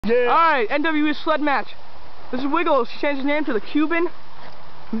Yeah. Alright, NWE sled match. This is Wiggles. She changed his name to the Cuban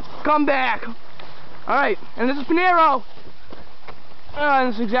Comeback. Alright, and this is Pinero. And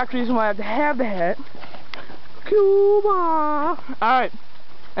this is the exact reason why I have to have the hat. Cuba. Alright,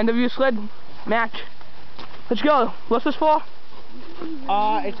 NWE sled match. Let's go. What's this for?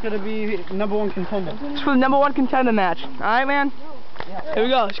 It's gonna be #1 contender. It's for the #1 contender match. Alright, man? Yeah. Here we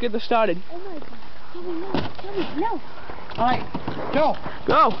go. Let's get this started. Oh my God. No. Alright, go.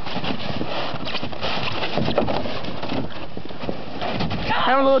 Go.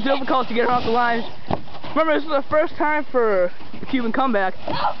 Having a little difficult to get her off the lines. Remember, this is the first time for the Cuban Comeback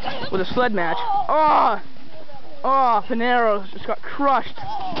with a sled match. Oh, Pinero just got crushed.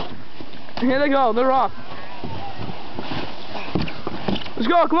 Here they go. They're off. Let's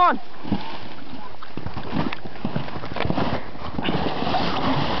go. Come on.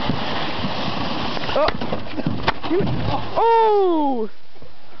 Oh!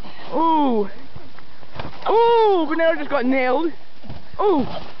 Oh! Oh! Pinero just got nailed. Oh!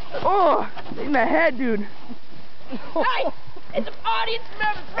 Oh! In the head, dude. Hey! It's an audience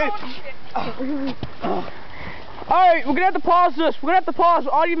member throwing shit. Alright, we're gonna have to pause this. We're gonna have to pause.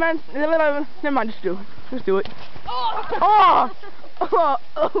 Audience, never mind, just do it. Just do it. Oh! Oh!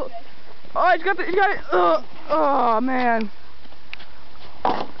 Oh! Oh, he's got it. Oh, man.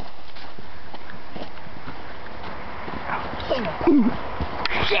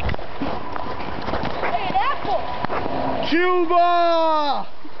 Shit! Hey, an apple! Cuba!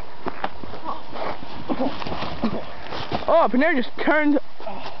 Oh, Pinero just turned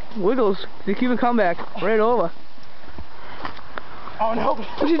Wiggles, the Cuban Comeback, right over. Oh no!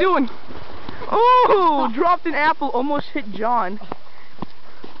 What's he doing? Oh, dropped an apple, almost hit John.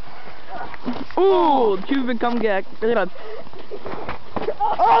 Oh, the Cuban Comeback.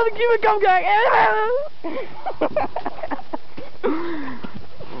 Oh, the Cuban Comeback!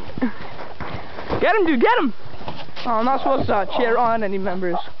 Get him, dude, get him! Oh, I'm not supposed to cheer on any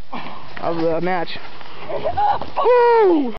members of the match. Ooh!